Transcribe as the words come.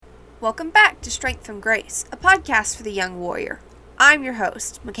Welcome back to Strength from Grace, a podcast for the young warrior. I'm your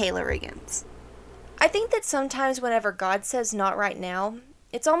host, Michaela Riggins. I think that sometimes whenever God says not right now,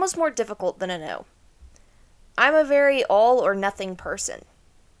 it's almost more difficult than a no. I'm a very all or nothing person.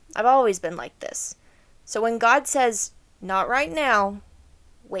 I've always been like this. So when God says not right now,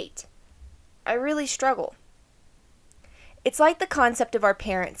 wait, I really struggle. It's like the concept of our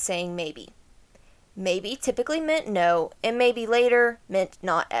parents saying maybe. Maybe typically meant no, and maybe later meant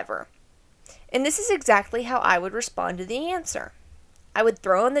not ever. And this is exactly how I would respond to the answer. I would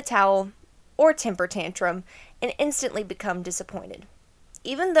throw in the towel or temper tantrum and instantly become disappointed.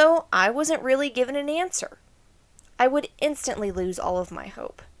 Even though I wasn't really given an answer, I would instantly lose all of my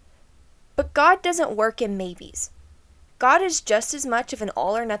hope. But God doesn't work in maybes. God is just as much of an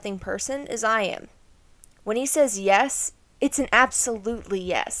all or nothing person as I am. When He says yes, it's an absolutely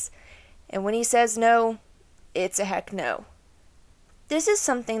yes. And when He says no, it's a heck no. This is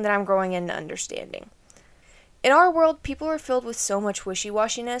something that I'm growing into understanding. In our world, people are filled with so much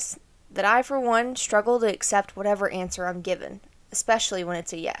wishy-washiness that I, for one, struggle to accept whatever answer I'm given, especially when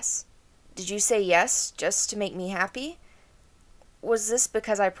it's a yes. Did you say yes just to make me happy? Was this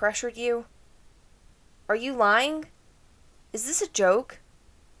because I pressured you? Are you lying? Is this a joke?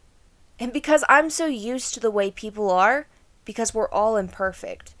 And because I'm so used to the way people are, because we're all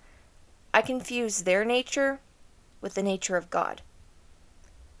imperfect, I confuse their nature with the nature of God.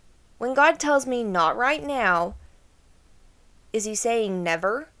 When God tells me not right now, is He saying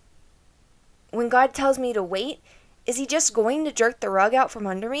never? When God tells me to wait, is He just going to jerk the rug out from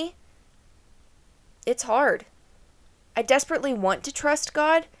under me? It's hard. I desperately want to trust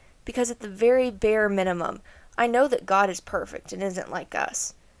God because at the very bare minimum, I know that God is perfect and isn't like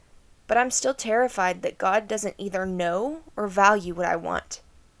us. But I'm still terrified that God doesn't either know or value what I want.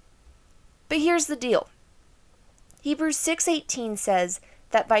 But here's the deal. Hebrews 6:18 says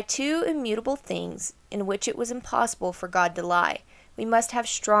that by two immutable things in which it was impossible for God to lie, we must have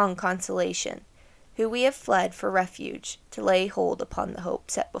strong consolation, who we have fled for refuge to lay hold upon the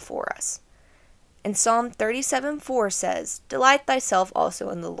hope set before us. And Psalm 37:4 says, Delight thyself also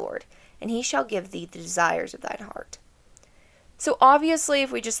in the Lord, and He shall give thee the desires of thine heart. So obviously,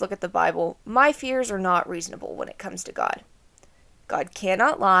 if we just look at the Bible, my fears are not reasonable when it comes to God. God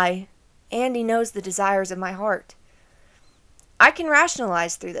cannot lie, and He knows the desires of my heart. I can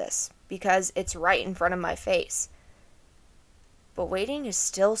rationalize through this, because it's right in front of my face. But waiting is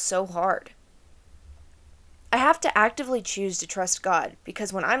still so hard. I have to actively choose to trust God,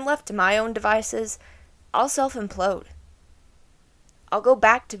 because when I'm left to my own devices, I'll self-implode. I'll go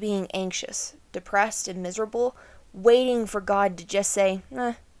back to being anxious, depressed, and miserable, waiting for God to just say,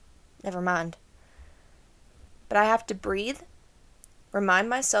 never mind. But I have to breathe, remind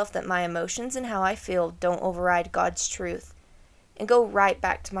myself that my emotions and how I feel don't override God's truth, and go right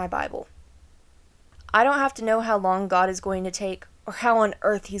back to my Bible. I don't have to know how long God is going to take or how on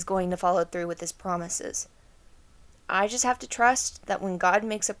earth He's going to follow through with His promises. I just have to trust that when God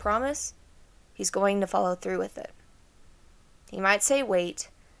makes a promise, He's going to follow through with it. He might say wait,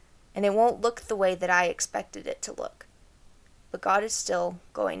 and it won't look the way that I expected it to look, but God is still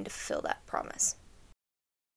going to fulfill that promise.